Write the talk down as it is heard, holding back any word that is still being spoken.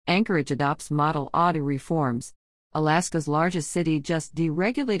Anchorage adopts Model Auto reforms. Alaska's largest city just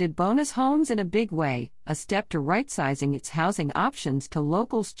deregulated bonus homes in a big way, a step to right-sizing its housing options to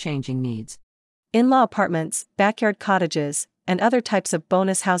locals' changing needs. In-law apartments, backyard cottages, and other types of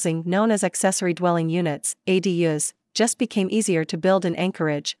bonus housing known as accessory dwelling units, ADUs, just became easier to build in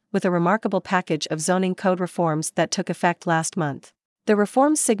Anchorage, with a remarkable package of zoning code reforms that took effect last month. The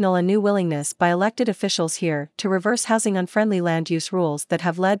reforms signal a new willingness by elected officials here to reverse housing-unfriendly land use rules that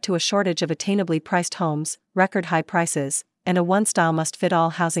have led to a shortage of attainably priced homes, record-high prices, and a one-style-must-fit-all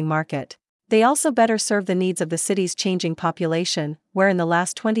housing market. They also better serve the needs of the city's changing population, where in the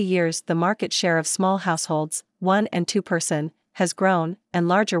last 20 years the market share of small households, 1- and 2-person, has grown, and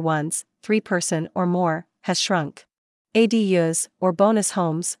larger ones, 3-person or more, has shrunk. ADUs, or bonus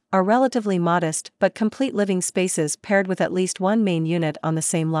homes, are relatively modest but complete living spaces paired with at least one main unit on the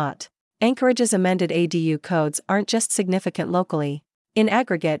same lot. Anchorage's amended ADU codes aren't just significant locally. In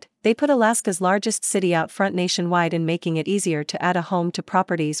aggregate, they put Alaska's largest city out front nationwide in making it easier to add a home to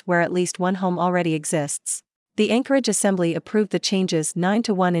properties where at least one home already exists. The Anchorage Assembly approved the changes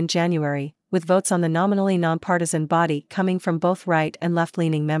 9-1 in January, with votes on the nominally nonpartisan body coming from both right and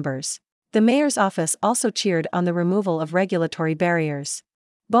left-leaning members. The mayor's office also cheered on the removal of regulatory barriers.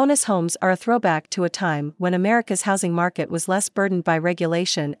 Bonus homes are a throwback to a time when America's housing market was less burdened by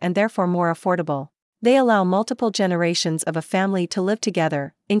regulation and therefore more affordable. They allow multiple generations of a family to live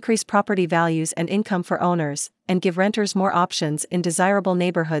together, increase property values and income for owners, and give renters more options in desirable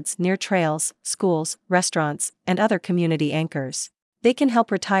neighborhoods near trails, schools, restaurants, and other community anchors. They can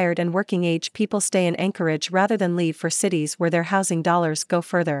help retired and working-age people stay in Anchorage rather than leave for cities where their housing dollars go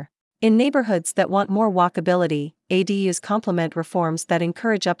further. In neighborhoods that want more walkability, ADUs complement reforms that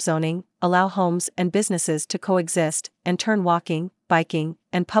encourage upzoning, allow homes and businesses to coexist, and turn walking, biking,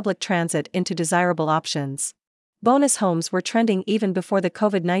 and public transit into desirable options. Bonus homes were trending even before the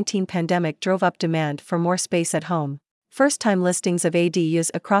COVID-19 pandemic drove up demand for more space at home. First-time listings of ADUs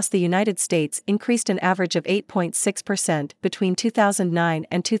across the United States increased an average of 8.6% between 2009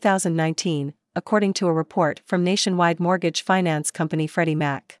 and 2019, according to a report from nationwide mortgage finance company Freddie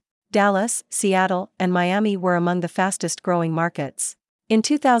Mac. Dallas, Seattle, and Miami were among the fastest-growing markets. In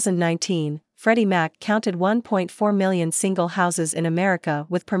 2019, Freddie Mac counted 1.4 million single houses in America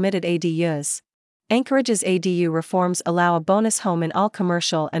with permitted ADUs. Anchorage's ADU reforms allow a bonus home in all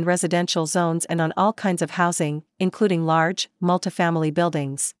commercial and residential zones and on all kinds of housing, including large, multifamily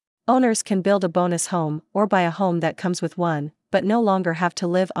buildings. Owners can build a bonus home or buy a home that comes with one, but no longer have to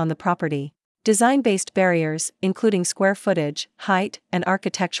live on the property. Design-based barriers, including square footage, height, and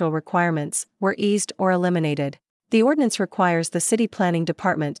architectural requirements, were eased or eliminated. The ordinance requires the city planning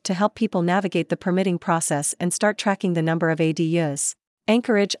department to help people navigate the permitting process and start tracking the number of ADUs.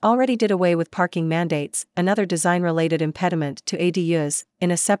 Anchorage already did away with parking mandates, another design-related impediment to ADUs,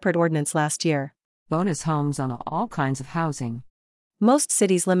 in a separate ordinance last year. Bonus homes on all kinds of housing. Most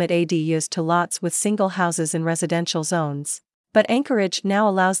cities limit ADUs to lots with single houses in residential zones. But Anchorage now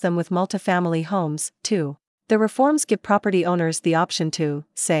allows them with multifamily homes, too. The reforms give property owners the option to,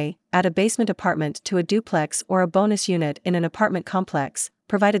 say, add a basement apartment to a duplex or a bonus unit in an apartment complex,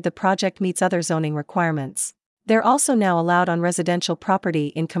 provided the project meets other zoning requirements. They're also now allowed on residential property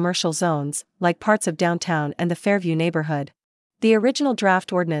in commercial zones, like parts of downtown and the Fairview neighborhood. The original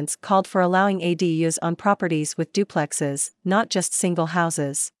draft ordinance called for allowing ADUs on properties with duplexes, not just single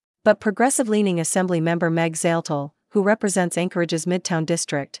houses. But progressive-leaning Assembly Member Meg Zaletel, who represents Anchorage's Midtown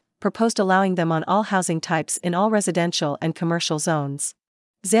district, proposed allowing them on all housing types in all residential and commercial zones.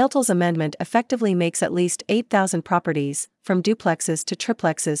 Zaletel's amendment effectively makes at least 8,000 properties, from duplexes to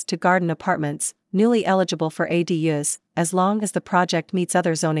triplexes to garden apartments, newly eligible for ADUs, as long as the project meets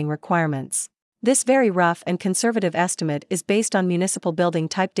other zoning requirements. This very rough and conservative estimate is based on municipal building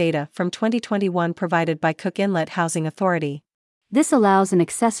type data from 2021 provided by Cook Inlet Housing Authority. This allows an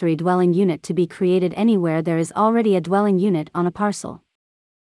accessory dwelling unit to be created anywhere there is already a dwelling unit on a parcel,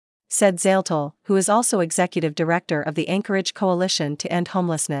 said Zaletel, who is also executive director of the Anchorage Coalition to End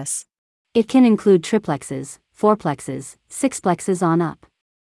Homelessness. It can include triplexes, fourplexes, sixplexes on up.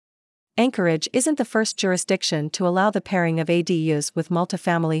 Anchorage isn't the first jurisdiction to allow the pairing of ADUs with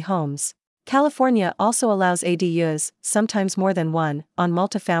multifamily homes. California also allows ADUs, sometimes more than one, on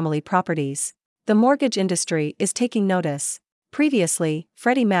multifamily properties. The mortgage industry is taking notice. Previously,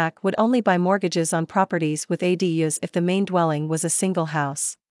 Freddie Mac would only buy mortgages on properties with ADUs if the main dwelling was a single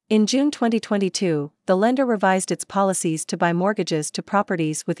house. In June 2022, the lender revised its policies to buy mortgages to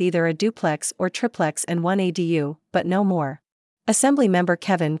properties with either a duplex or triplex and one ADU, but no more. Assembly Member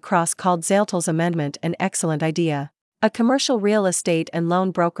Kevin Cross called Zaletel's amendment an excellent idea. A commercial real estate and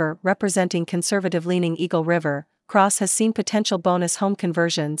loan broker representing conservative-leaning Eagle River, Cross has seen potential bonus home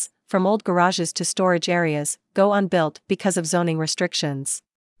conversions, from old garages to storage areas, go unbuilt because of zoning restrictions.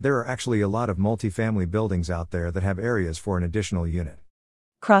 There are actually a lot of multifamily buildings out there that have areas for an additional unit.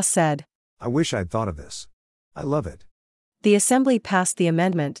 Cross said. I wish I'd thought of this. I love it. The Assembly passed the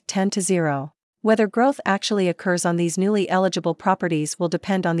amendment 10-0. Whether growth actually occurs on these newly eligible properties will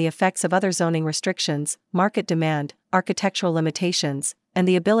depend on the effects of other zoning restrictions, market demand, architectural limitations, and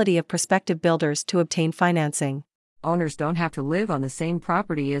the ability of prospective builders to obtain financing. Owners don't have to live on the same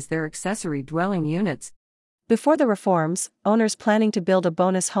property as their accessory dwelling units. Before the reforms, owners planning to build a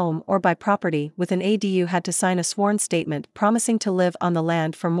bonus home or buy property with an ADU had to sign a sworn statement promising to live on the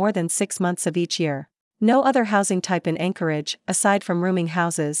land for more than 6 months of each year. No other housing type in Anchorage, aside from rooming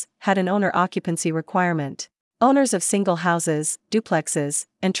houses, had an owner occupancy requirement. Owners of single houses, duplexes,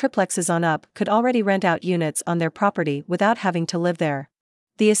 and triplexes on up could already rent out units on their property without having to live there.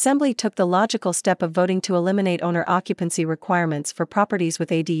 The Assembly took the logical step of voting to eliminate owner occupancy requirements for properties with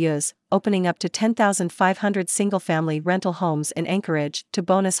ADUs, opening up to 10,500 single-family rental homes in Anchorage to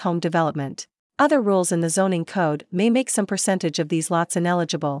bonus home development. Other rules in the zoning code may make some percentage of these lots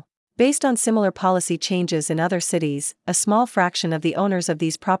ineligible. Based on similar policy changes in other cities, a small fraction of the owners of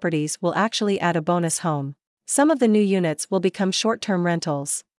these properties will actually add a bonus home. Some of the new units will become short-term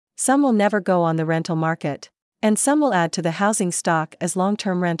rentals. Some will never go on the rental market. And some will add to the housing stock as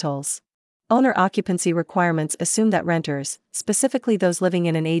long-term rentals. Owner occupancy requirements assume that renters, specifically those living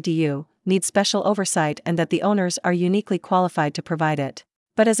in an ADU, need special oversight and that the owners are uniquely qualified to provide it.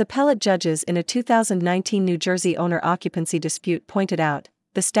 But as appellate judges in a 2019 New Jersey owner occupancy dispute pointed out,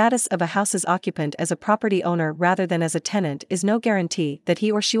 the status of a house's occupant as a property owner rather than as a tenant is no guarantee that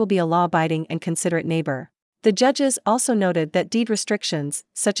he or she will be a law-abiding and considerate neighbor. The judges also noted that deed restrictions,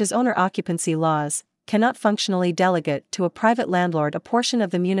 such as owner occupancy laws, cannot functionally delegate to a private landlord a portion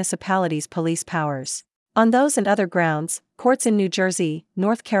of the municipality's police powers. On those and other grounds, courts in New Jersey,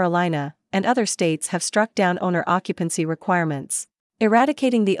 North Carolina, and other states have struck down owner occupancy requirements.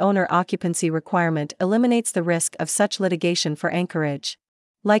 Eradicating the owner occupancy requirement eliminates the risk of such litigation for Anchorage.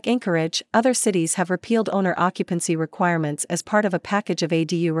 Like Anchorage, other cities have repealed owner occupancy requirements as part of a package of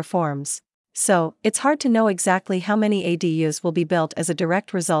ADU reforms. So, it's hard to know exactly how many ADUs will be built as a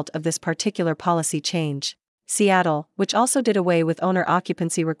direct result of this particular policy change. Seattle, which also did away with owner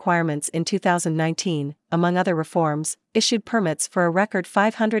occupancy requirements in 2019, among other reforms, issued permits for a record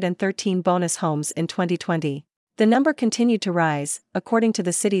 513 bonus homes in 2020. The number continued to rise, according to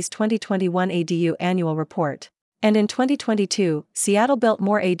the city's 2021 ADU annual report. And in 2022, Seattle built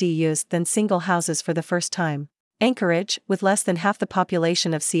more ADUs than single houses for the first time. Anchorage, with less than half the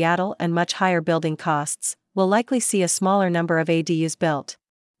population of Seattle and much higher building costs, will likely see a smaller number of ADUs built.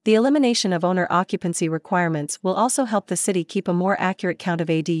 The elimination of owner occupancy requirements will also help the city keep a more accurate count of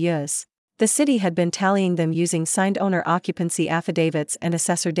ADUs. The city had been tallying them using signed owner occupancy affidavits and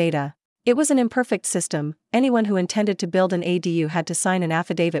assessor data. It was an imperfect system. Anyone who intended to build an ADU had to sign an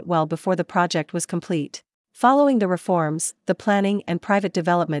affidavit well before the project was complete. Following the reforms, the Planning and Private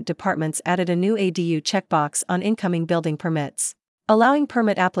Development Departments added a new ADU checkbox on incoming building permits. Allowing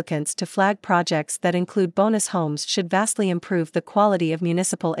permit applicants to flag projects that include bonus homes should vastly improve the quality of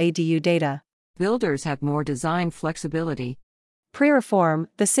municipal ADU data. Builders have more design flexibility. Pre-reform,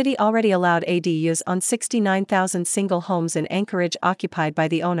 the city already allowed ADUs on 69,000 single homes in Anchorage occupied by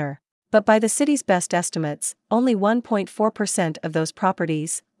the owner. But by the city's best estimates, only 1.4% of those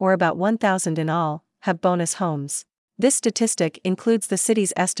properties, or about 1,000 in all, have bonus homes. This statistic includes the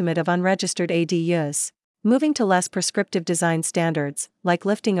city's estimate of unregistered ADUs. Moving to less prescriptive design standards, like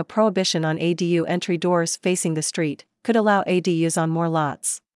lifting a prohibition on ADU entry doors facing the street, could allow ADUs on more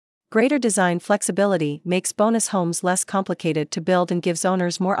lots. Greater design flexibility makes bonus homes less complicated to build and gives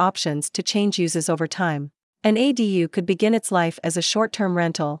owners more options to change uses over time. An ADU could begin its life as a short-term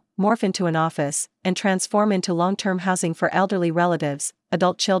rental, morph into an office, and transform into long-term housing for elderly relatives,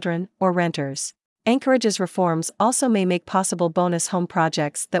 adult children, or renters. Anchorage's reforms also may make possible bonus home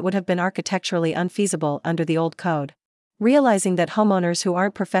projects that would have been architecturally unfeasible under the old code. Realizing that homeowners who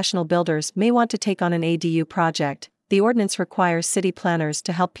aren't professional builders may want to take on an ADU project, the ordinance requires city planners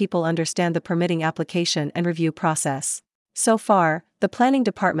to help people understand the permitting application and review process. So far, the planning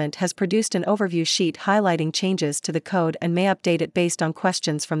department has produced an overview sheet highlighting changes to the code and may update it based on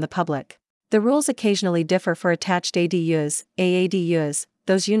questions from the public. The rules occasionally differ for attached ADUs, AADUs,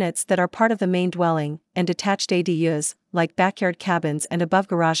 those units that are part of the main dwelling, and detached ADUs, like backyard cabins and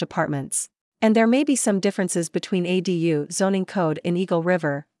above-garage apartments. And there may be some differences between ADU zoning code in Eagle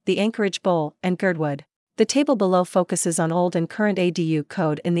River, the Anchorage Bowl, and Girdwood. The table below focuses on old and current ADU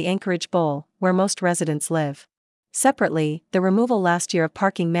code in the Anchorage Bowl, where most residents live. Separately, the removal last year of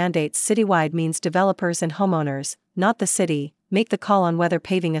parking mandates citywide means developers and homeowners, not the city, make the call on whether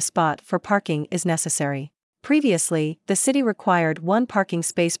paving a spot for parking is necessary. Previously, the city required one parking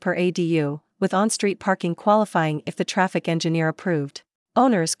space per ADU, with on-street parking qualifying if the traffic engineer approved.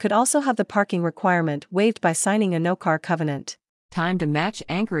 Owners could also have the parking requirement waived by signing a no-car covenant. Time to match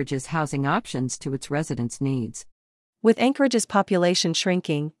Anchorage's housing options to its residents' needs. With Anchorage's population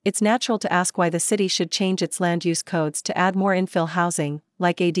shrinking, it's natural to ask why the city should change its land use codes to add more infill housing,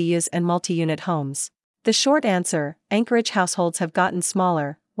 like ADUs and multi-unit homes. The short answer: Anchorage households have gotten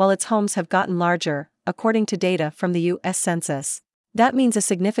smaller, while its homes have gotten larger, according to data from the U.S. Census. That means a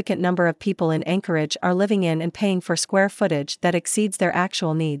significant number of people in Anchorage are living in and paying for square footage that exceeds their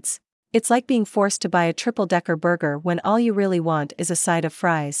actual needs. It's like being forced to buy a triple-decker burger when all you really want is a side of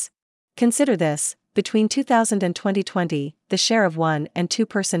fries. Consider this: between 2000 and 2020, the share of one- and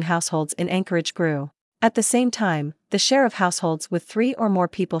two-person households in Anchorage grew. At the same time, the share of households with 3 or more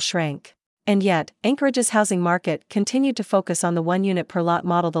people shrank. And yet, Anchorage's housing market continued to focus on the one-unit per lot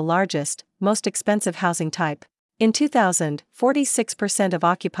model, the largest, most expensive housing type. In 2000, 46% of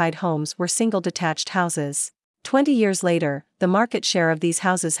occupied homes were single-detached houses. 20 years later, the market share of these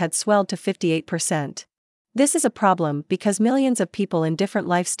houses had swelled to 58%. This is a problem because millions of people in different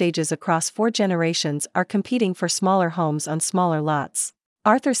life stages across 4 generations are competing for smaller homes on smaller lots.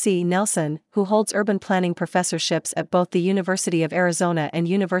 Arthur C. Nelson, who holds urban planning professorships at both the University of Arizona and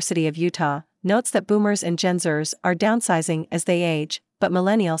University of Utah, notes that boomers and Gen Zers are downsizing as they age, but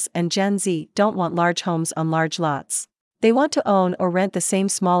millennials and Gen Z don't want large homes on large lots. They want to own or rent the same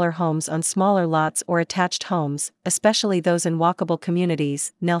smaller homes on smaller lots or attached homes, especially those in walkable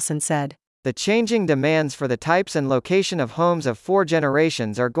communities, Nelson said. The changing demands for the types and location of homes of 4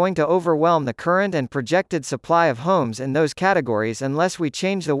 generations are going to overwhelm the current and projected supply of homes in those categories unless we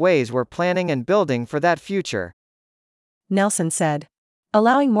change the ways we're planning and building for that future, Nelson said.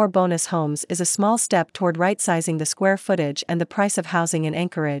 Allowing more bonus homes is a small step toward right-sizing the square footage and the price of housing in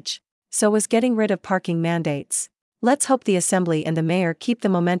Anchorage. So is getting rid of parking mandates. Let's hope the Assembly and the mayor keep the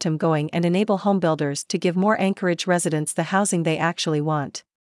momentum going and enable homebuilders to give more Anchorage residents the housing they actually want.